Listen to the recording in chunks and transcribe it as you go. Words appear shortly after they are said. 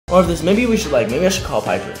Or if this, maybe we should maybe I should call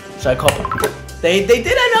Piper. Should I call Piper? They did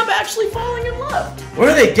end up actually falling in love. Where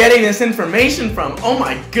are they getting this information from? Oh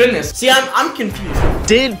my goodness. See, I'm confused.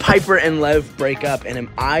 Did Piper and Lev break up, and am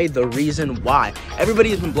I the reason why? Everybody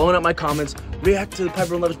has been blowing up my comments. React to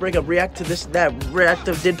Piper and Lev's breakup, react to this, that, react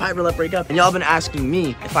to did Piper and Lev break up? And y'all have been asking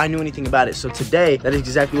me if I knew anything about it. So today, that is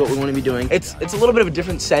exactly what we want to be doing. It's a little bit of a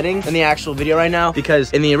different setting than the actual video right now,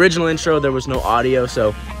 because in the original intro, there was no audio.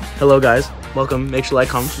 So, hello guys, welcome. Make sure to like,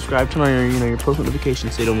 comment, subscribe, turn on your post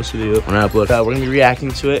notifications so you don't miss a video when I upload. We're gonna be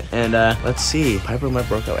reacting to it, and let's see. Piper and Lev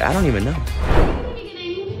broke up. I don't even know.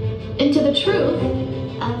 Getting into the truth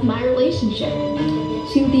of my relationship,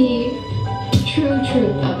 to the true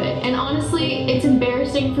truth of it. And honestly, it's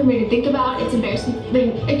embarrassing for me to think about. It's embarrassing.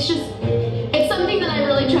 It's something that I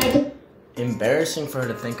really tried to. Embarrassing for her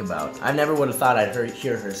to think about. I never would have thought I'd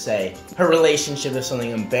hear her say her relationship is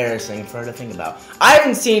something embarrassing for her to think about. I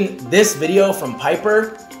haven't seen this video from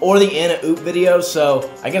Piper or the Anna Oop video, so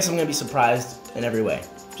I guess I'm gonna be surprised in every way,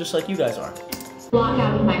 just like you guys are. Block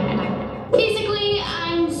out of my head. Basically,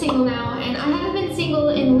 I'm single now, and I haven't been single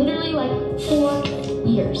in literally like 4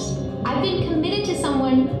 years. I've been committed to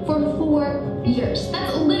someone for 4 years.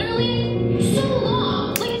 That's literally so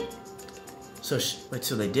long. Like. So wait,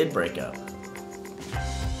 so they did break up.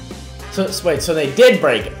 So wait, so they did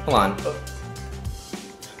break up. Hold on.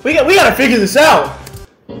 We gotta figure this out.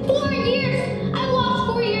 4 years. I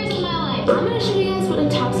lost 4 years of my life. I'm gonna show you guys what a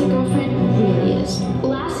toxic girlfriend really is.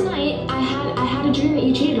 Last night, I had a dream that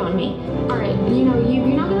you cheated on me. All right, you know you're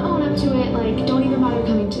not gonna own up to it. Like, don't even bother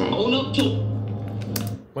coming today. Own up to.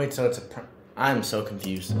 Wait, so I'm so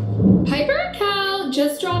confused. Piperrockelle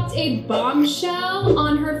just dropped a bombshell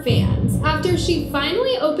on her fans after she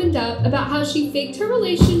finally opened up about how she faked her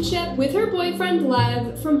relationship with her boyfriend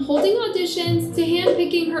Lev, from holding auditions to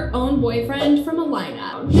handpicking her own boyfriend from a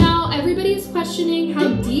lineup. Now, everybody is questioning how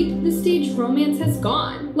deep the staged romance has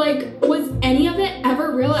gone. Like, was any of it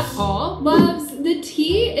ever real at all? Loves, the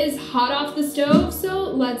tea is hot off the stove,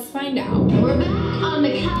 so let's find out. We're back on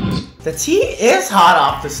the couch. The tea is hot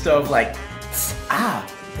off the stove, like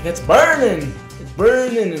it's burning. It's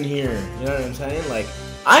burning in here. You know what I'm saying? Like,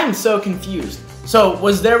 I'm so confused. So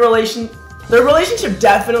was their relationship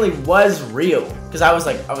definitely was real? Because I was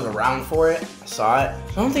around for it. I saw it.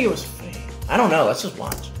 I don't think it was fake. I don't know. Let's just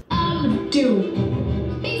watch. Dude.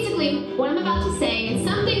 Basically, what I'm about to say is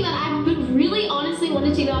something that I've been really honestly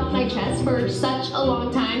wanted to get off my chest for such a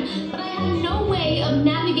long time, but I had no way of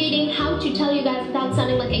navigating how to tell you guys without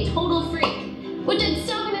sounding like a total freak. Which it's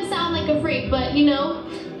still gonna sound like a freak, but you know,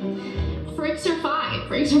 freaks are fine.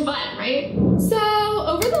 Freaks are fun, right? So,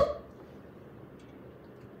 over the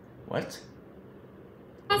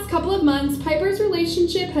past couple of months, Piper's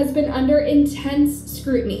relationship has been under intense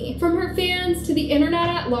scrutiny. From her fans to the internet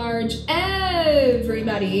at large,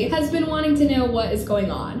 everybody has been wanting to know what is going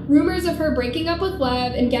on. Rumors of her breaking up with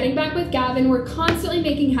Lev and getting back with Gavin were constantly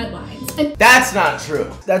making headlines. And that's not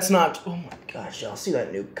true. That's not. Oh my gosh, y'all see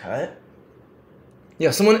that new cut? Yo,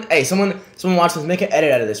 someone watch this. Make an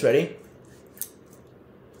edit out of this. Ready?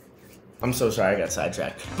 I'm so sorry I got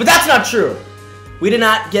sidetracked. But that's not true. We did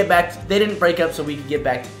not get back. They didn't break up so we could get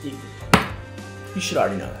back to. You should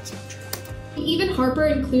already know that's not true. Even Harper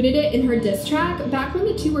included it in her diss track back when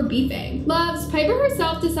the two were beefing. Loves, Piper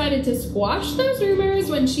herself decided to squash those rumors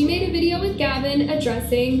when she made a video with Gavin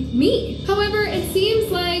addressing me. However, it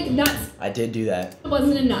seems like I did do that.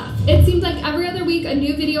 Wasn't enough. It seems like every other week a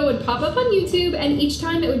new video would pop up on YouTube, and each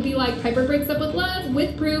time it would be like Piper breaks up with Lev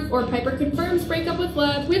with proof, or Piper confirms breakup with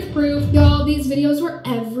Lev with proof. Y'all, these videos were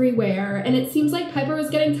everywhere, and it seems like Piper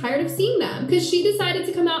was getting tired of seeing them because she decided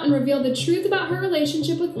to come out and reveal the truth about her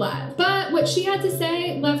relationship with Lev. But what she had to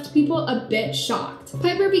say left people a bit shocked.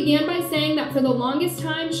 Piper began by saying that for the longest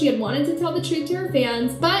time she had wanted to tell the truth to her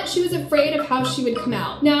fans, but she was afraid of how she would come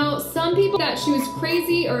out. Now, some people thought she was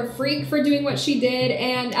crazy or a freak for doing what she did,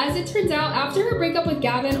 and as it turns out, after her breakup with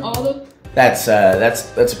Gavin, all the that's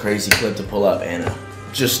a crazy clip to pull up, Anna.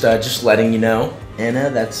 Just letting you know, Anna.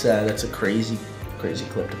 That's a crazy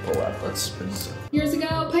clip to pull up. Years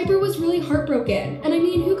ago, Piper was really heartbroken, and I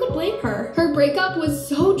mean, who could blame her? Her breakup was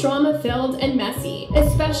so drama-filled and messy,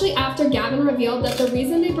 especially after Gavin revealed that the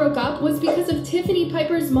reason they broke up was because of Tiffany,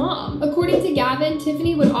 Piper's mom. According to Gavin,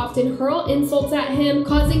 Tiffany would often hurl insults at him,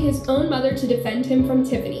 causing his own mother to defend him from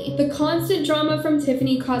Tiffany. The constant drama from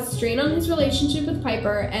Tiffany caused strain on his relationship with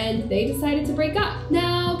Piper, and they decided to break up.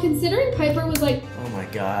 Now, considering Piper was like, oh my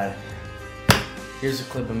god, here's a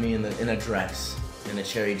clip of me in a dress, in a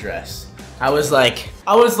cherry dress. I was like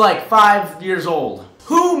 5 years old.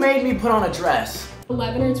 Who made me put on a dress?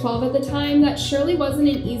 11 or 12 at the time, that surely wasn't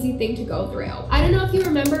an easy thing to go through. I don't know if you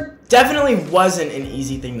remember. definitely wasn't an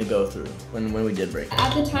easy thing to go through when we did break up.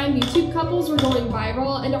 At the time, YouTube couples were going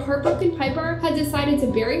viral, and a heartbroken Piper had decided to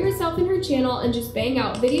bury herself in her channel and just bang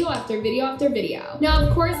out video after video after video. Now,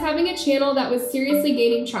 of course, having a channel that was seriously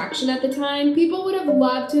gaining traction at the time, people would have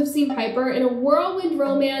loved to have seen Piper in a whirlwind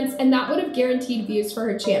romance, and that would have guaranteed views for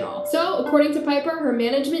her channel. So, according to Piper, her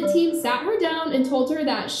management team sat her down and told her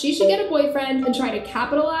that she should get a boyfriend and try to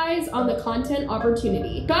capitalize on the content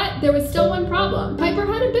opportunity. But there was still one problem. Piper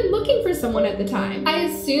hadn't been looking for someone at the time. I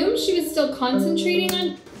assume she was still concentrating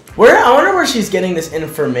on I wonder where she's getting this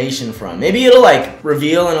information from. Maybe it'll like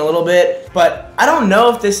reveal in a little bit, but I don't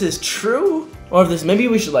know if this is true or if this, maybe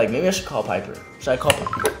I should call Piper. Should I call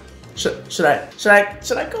Piper? Should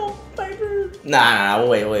I call Piper? Nah, we'll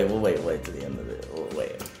wait to the end of it. We'll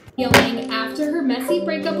wait. Healing after her messy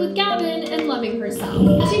breakup with Gavin and loving herself.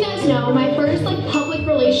 As you guys know, my first public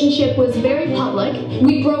relationship was very public.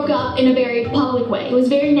 We broke up in a very public way. It was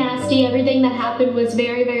very nasty. Everything that happened was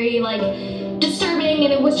very, very disturbing,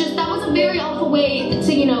 and it was just, that was a very awful way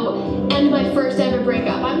to, end my first ever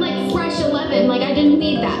breakup. I'm fresh 11, I didn't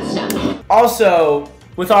need that stuff. Also,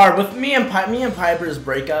 with me and Piper's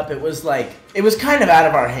breakup, it was kind of out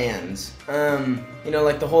of our hands.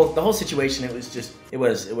 The whole situation, it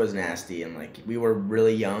was nasty, and we were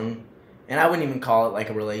really young, and I wouldn't even call it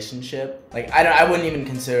a relationship. I wouldn't even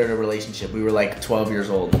consider it a relationship. We were 12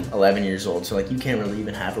 years old, 11 years old, so you can't really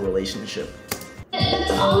even have a relationship.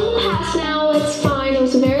 It's all in the past now, it's fine. It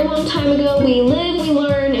was a very long time ago. We live, we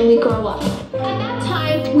learn, and we grow up. At that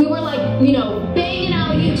time, we were banging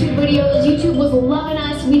out YouTube videos. YouTube was loving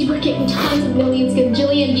us. We were getting tons of millions,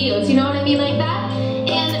 gajillion views, you know what I mean, like that?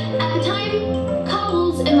 And at the time,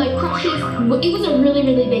 couples and crushes, it was a really,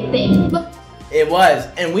 really big thing. But it was,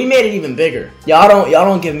 and we made it even bigger. Y'all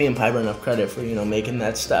don't give me and Piper enough credit for, making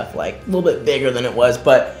that stuff a little bit bigger than it was,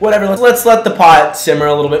 but whatever, let's let the pot simmer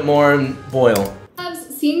a little bit more and boil.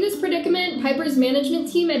 Seeing this predicament, Piper's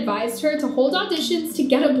management team advised her to hold auditions to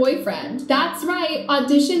get a boyfriend. That's right,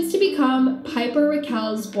 auditions to become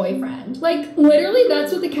Piperrockelle's boyfriend. Literally,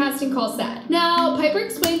 that's what the casting call said. Now, Piper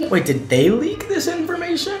explained that— Wait, did they leak this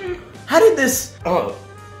information? How did this—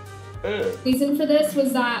 reason for this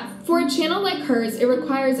was that for a channel like hers, it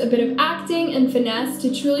requires a bit of acting and finesse to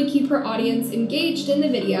truly keep her audience engaged in the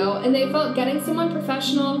video, and they felt getting someone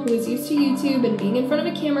professional who was used to YouTube and being in front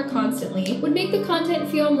of a camera constantly would make the content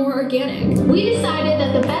feel more organic. We decided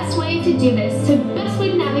that the best way to do this, the best way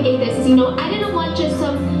to navigate this is, I didn't want just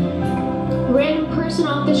some random person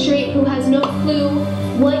off the street who has no clue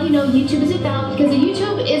what, YouTube is about, because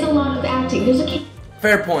YouTube is a lot of acting. There's a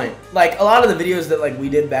Fair point. A lot of the videos that we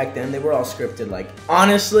did back then, they were all scripted.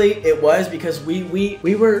 Honestly, it was because we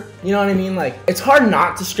were, you know what I mean? It's hard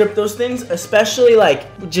not to script those things, especially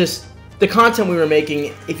just the content we were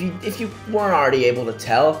making. If you weren't already able to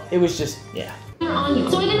tell, it was just, yeah. On you.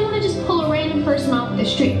 So I didn't want to just pull a random person off the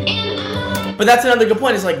street. But that's another good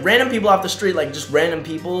point. Is random people off the street, just random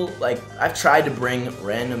people. I've tried to bring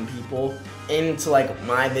random people into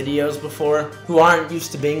my videos before who aren't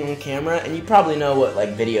used to being on camera, and you probably know what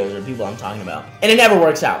videos or people I'm talking about, and it never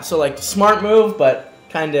works out. So smart move, but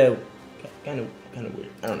kind of weird.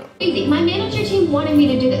 I don't know. My manager team wanted me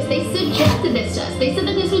to do this. They suggested this to us. They said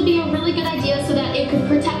that this would be a really good idea so that it could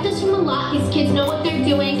protect us from a lot. These kids know what they're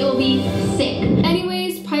doing. It will be sick.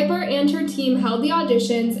 Anyways, Piper and her team held the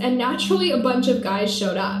auditions, and naturally a bunch of guys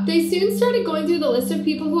showed up. They soon started going through the list of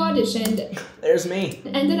people who auditioned. There's me.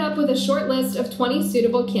 Ended up with a short list of 20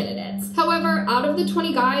 suitable candidates. However, out of the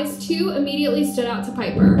 20 guys, 2 immediately stood out to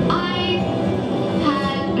Piper. I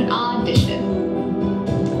had an audition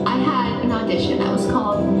that was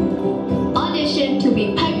called Audition to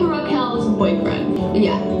be Piperrockelle's boyfriend.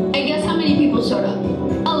 Yeah. And guess how many people showed up?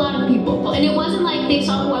 A lot of people. And it wasn't they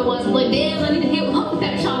saw who I was and damn, I need to hit up with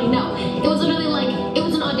that shawty. No. It was literally it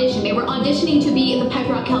was an audition. They were auditioning to be in the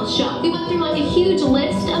Piperrockelle show. We went through a huge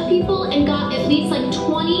list of people and got at least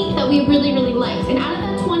 20 that we really, really liked. And out of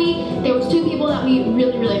that 20, there was 2 people that we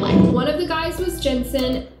really, really liked. One of the guys was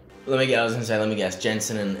Jensen. Let me guess,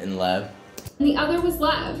 Jensen and Lev. And the other was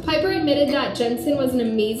Lev. Piper admitted that Jensen was an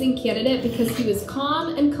amazing candidate because he was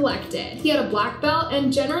calm and collected. He had a black belt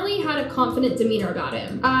and generally had a confident demeanor about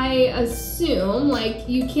him. I assume,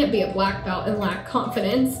 you can't be a black belt and lack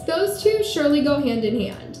confidence. Those two surely go hand in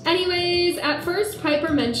hand. Anyways, at first,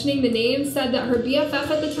 Piper mentioning the name said that her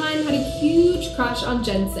BFF at the time had a huge crush on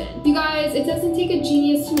Jensen. You guys, it doesn't take a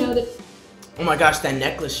genius to know that— Oh my gosh, that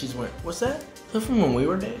necklace she's wearing. What's that? Is that from when we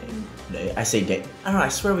were dating? I say date. I don't know, I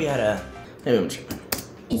swear we had a— Maybe I'm tripping.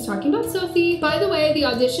 She's talking about Sophie. By the way, the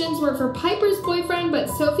auditions were for Piper's boyfriend, but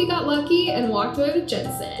Sophie got lucky and walked away with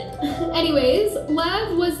Jensen. Anyways,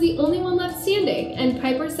 Lev was the only one left standing, and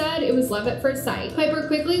Piper said it was love at first sight. Piper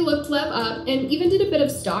quickly looked Lev up and even did a bit of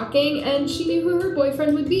stalking, and she knew who her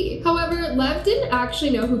boyfriend would be. However, Lev didn't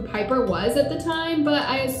actually know who Piper was at the time, but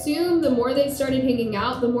I assume the more they started hanging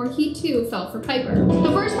out, the more he too fell for Piper.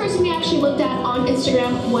 The first person we actually looked at on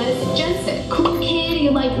Instagram was Jensen. Cool kid, he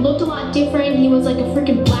like looked a lot different. He was like a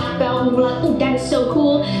freaking black belt, and we were like, oh, that is so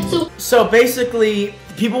cool. So basically,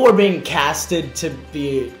 people were being casted to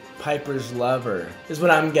be Piper's lover, is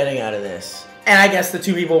what I'm getting out of this. And I guess the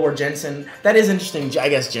two people were Jensen. That is interesting. I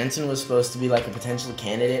guess Jensen was supposed to be like a potential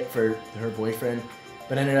candidate for her boyfriend,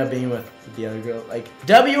 but ended up being with the other girl. Like,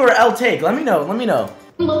 W or L take? Let me know. Let me know.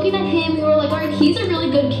 Looking at him, we were like, alright, he's a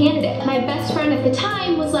really good candidate. My best friend at the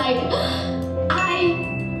time was like,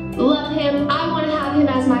 I love him. I want to have him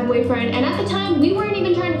as my boyfriend. And at the time, we weren't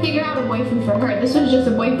even trying to figure out a boyfriend for her. This was just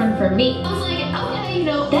a boyfriend for me. I was like, okay, you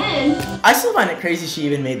know, then I still find it crazy she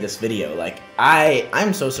even made this video. Like,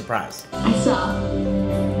 I'm so surprised. I saw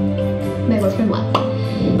my boyfriend left.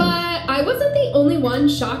 But I wasn't the only one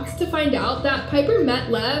shocked to find out that Piper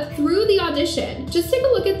met Lev through the audition. Just take a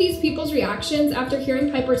look at these people's reactions after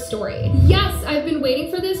hearing Piper's story. Yes, I've been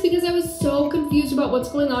waiting for this because I was so confused about what's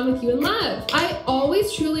going on with you and Lev. I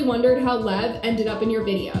always truly wondered how Lev ended up in your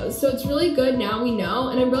videos, so it's really good now we know,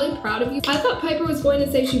 and I'm really proud of you. I thought Piper was going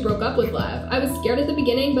to say she broke up with Lev. I was scared at the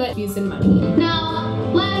beginning, but using money. Now,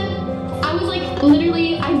 Lev, I was like,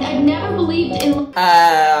 literally, I never believed in.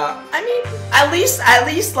 I mean, at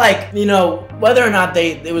least like, you know, whether or not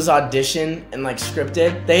it was audition and like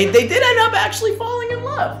scripted, they did end up actually falling in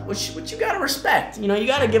love, which you gotta respect. You know, you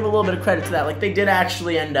gotta give a little bit of credit to that. Like, they did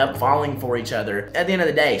actually end up falling for each other at the end of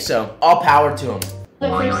the day. So all power to them. The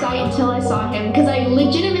first sight until I saw him, because I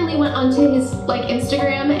legitimately went onto his like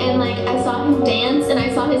Instagram and like I saw him dance and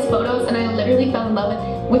I saw his photos and I literally fell in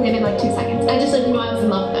love with him in like 2 seconds. I just like knew I was in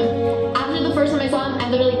love with him. After the first time I saw him, I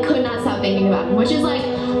literally could not stop thinking about him, which is like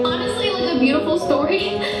honestly like a beautiful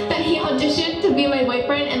story that he auditioned to be my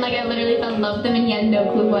boyfriend and like I literally fell in love with him and he had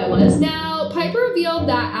no clue who I was. Now, Piper revealed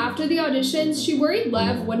that after the auditions, she worried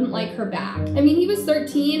Lev wouldn't like her back. I mean, he was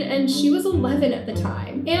 13 and she was 11 at the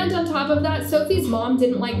time. And on top of that, Sophie's mom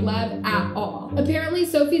didn't like Lev at all. Apparently,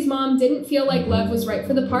 Sophie's mom didn't feel like Lev was right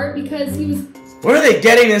for the part because he was... Where are they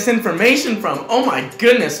getting this information from? Oh my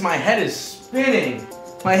goodness, my head is spinning.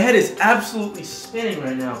 My head is absolutely spinning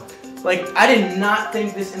right now. Like, I did not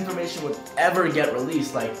think this information would ever get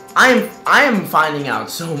released. Like, I am finding out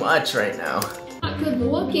so much right now. Not good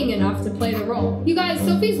looking enough to play the role. You guys,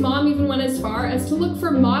 Sophie's mom even went as far as to look for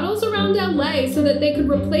models around LA so that they could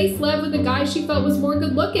replace Lev with a guy she felt was more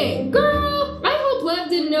good looking. Girl, I hope Lev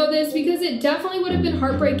didn't know this because it definitely would have been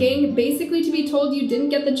heartbreaking, basically to be told you didn't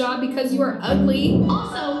get the job because you were ugly.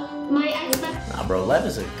 Also, my ex-best. Nah, bro, Lev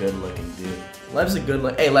is a good looking dude. Lev's a good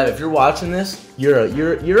look. Hey, Lev, if you're watching this, you're a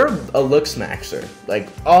look smaxer. Like,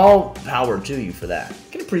 all power to you for that.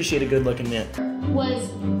 You can appreciate a good looking man. Was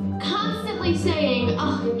constantly saying,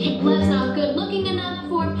 oh, Lev's not good looking enough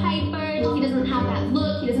for Piper. He doesn't have that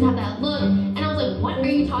look. He doesn't have that look. And I was like, what are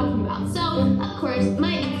you talking about? So, of course,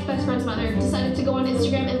 my ex-best friend's mother decided to go on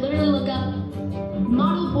Instagram and literally look up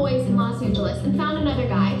model boys in Los Angeles and found another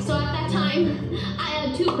guy. So at that time, I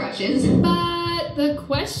had 2 crushes. But the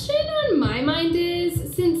question on my mind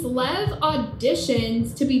is, since Lev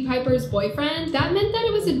auditioned to be Piper's boyfriend, that meant that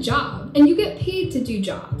it was a job, and you get paid to do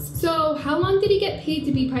jobs. So how long did he get paid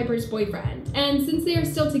to be Piper's boyfriend? And since they are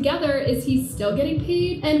still together, is he still getting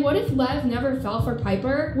paid? And what if Lev never fell for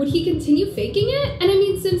Piper? Would he continue faking it? And I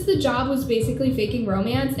mean, since the job was basically faking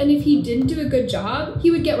romance, and if he didn't do a good job,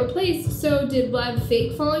 he would get replaced. So did Lev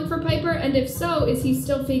fake falling for Piper? And if so, is he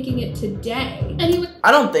still faking it today? Anyway,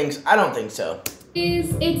 I don't think so.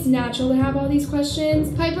 It's natural to have all these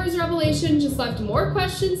questions. Piper's revelation just left more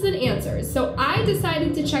questions than answers, so I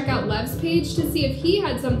decided to check out Lev's page to see if he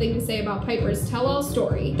had something to say about Piper's tell-all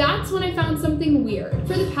story. That's when I found something weird.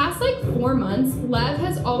 For the past like 4 months, Lev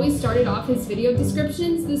has always started off his video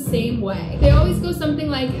descriptions the same way. They always go something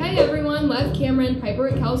like, hey everyone, Lev Cameron,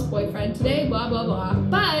 Piperrockelle's boyfriend today, blah blah blah.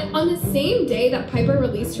 But on the same day that Piper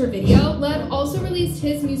released her video, Lev also released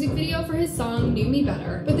his music video for his song Knew Me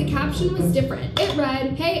Better, but the caption was different. It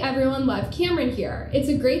read, "Hey everyone, Love Cameron here. It's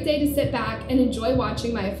a great day to sit back and enjoy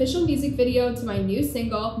watching my official music video to my new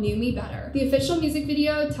single, Knew Me Better. The official music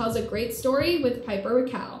video tells a great story with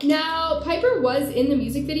Piperrockelle." Now, Piper was in the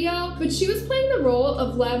music video, but she was playing the role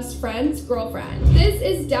of Lev's friend's girlfriend. This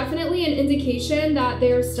is definitely an indication that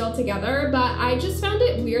they're still together, but I just found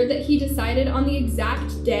it weird that he decided on the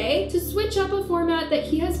exact day to switch up a format that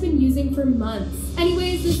he has been using for months.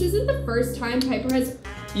 Anyways, this isn't the first time Piper has...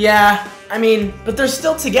 Yeah, I mean, but they're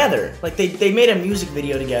still together. Like, they made a music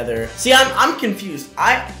video together. See, I'm confused.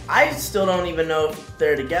 I still don't even know if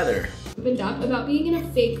they're together. Opened up about being in a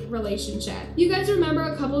fake relationship. You guys remember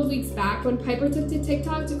a couple of weeks back when Piper took to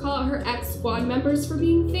TikTok to call out her ex-squad members for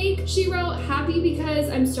being fake? She wrote, "Happy because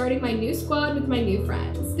I'm starting my new squad with my new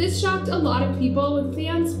friends." This shocked a lot of people, with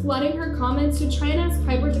fans flooding her comments to try and ask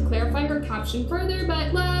Piper to clarify her caption further,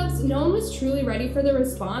 but loves, no one was truly ready for the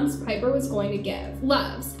response Piper was going to give.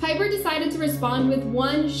 Loves, Piper decided to respond with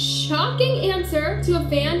one shocking answer to a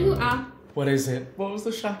fan who asked, What is it? What was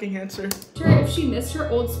the shocking answer? her if she missed her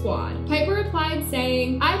old squad. Piper replied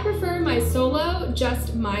saying, "I prefer my solo,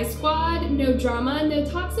 just my squad, no drama, no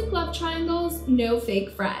toxic love triangles, no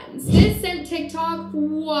fake friends." This sent TikTok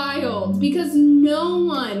wild because no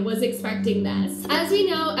one was expecting this. As we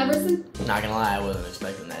know, ever since Not gonna lie, I wasn't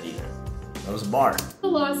expecting that either. That was a bar. the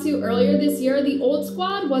lawsuit earlier this year, the old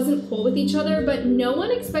squad wasn't cool with each other, but no one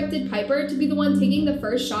expected Piper to be the one taking the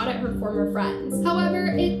first shot at her former friends. However,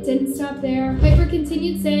 it didn't stop there. Piper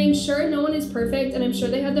continued saying, "Sure, no one is perfect, and I'm sure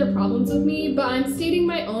they had their problems with me, but I'm stating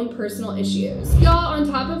my own personal issues." Y'all, on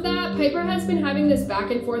top of that, Piper has been having this back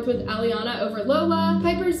and forth with Eliana over Lola.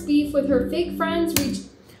 Piper's beef with her fake friends reached...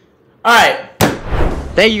 Alright.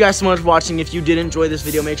 Thank you guys so much for watching. If you did enjoy this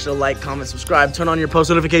video, make sure to like, comment, subscribe, turn on your post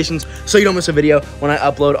notifications so you don't miss a video when I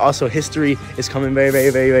upload. Also, history is coming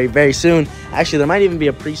very soon. Actually, there might even be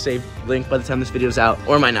a pre-saved link by the time this video is out,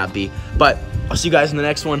 or it might not be. But I'll see you guys in the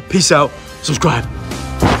next one. Peace out. Subscribe.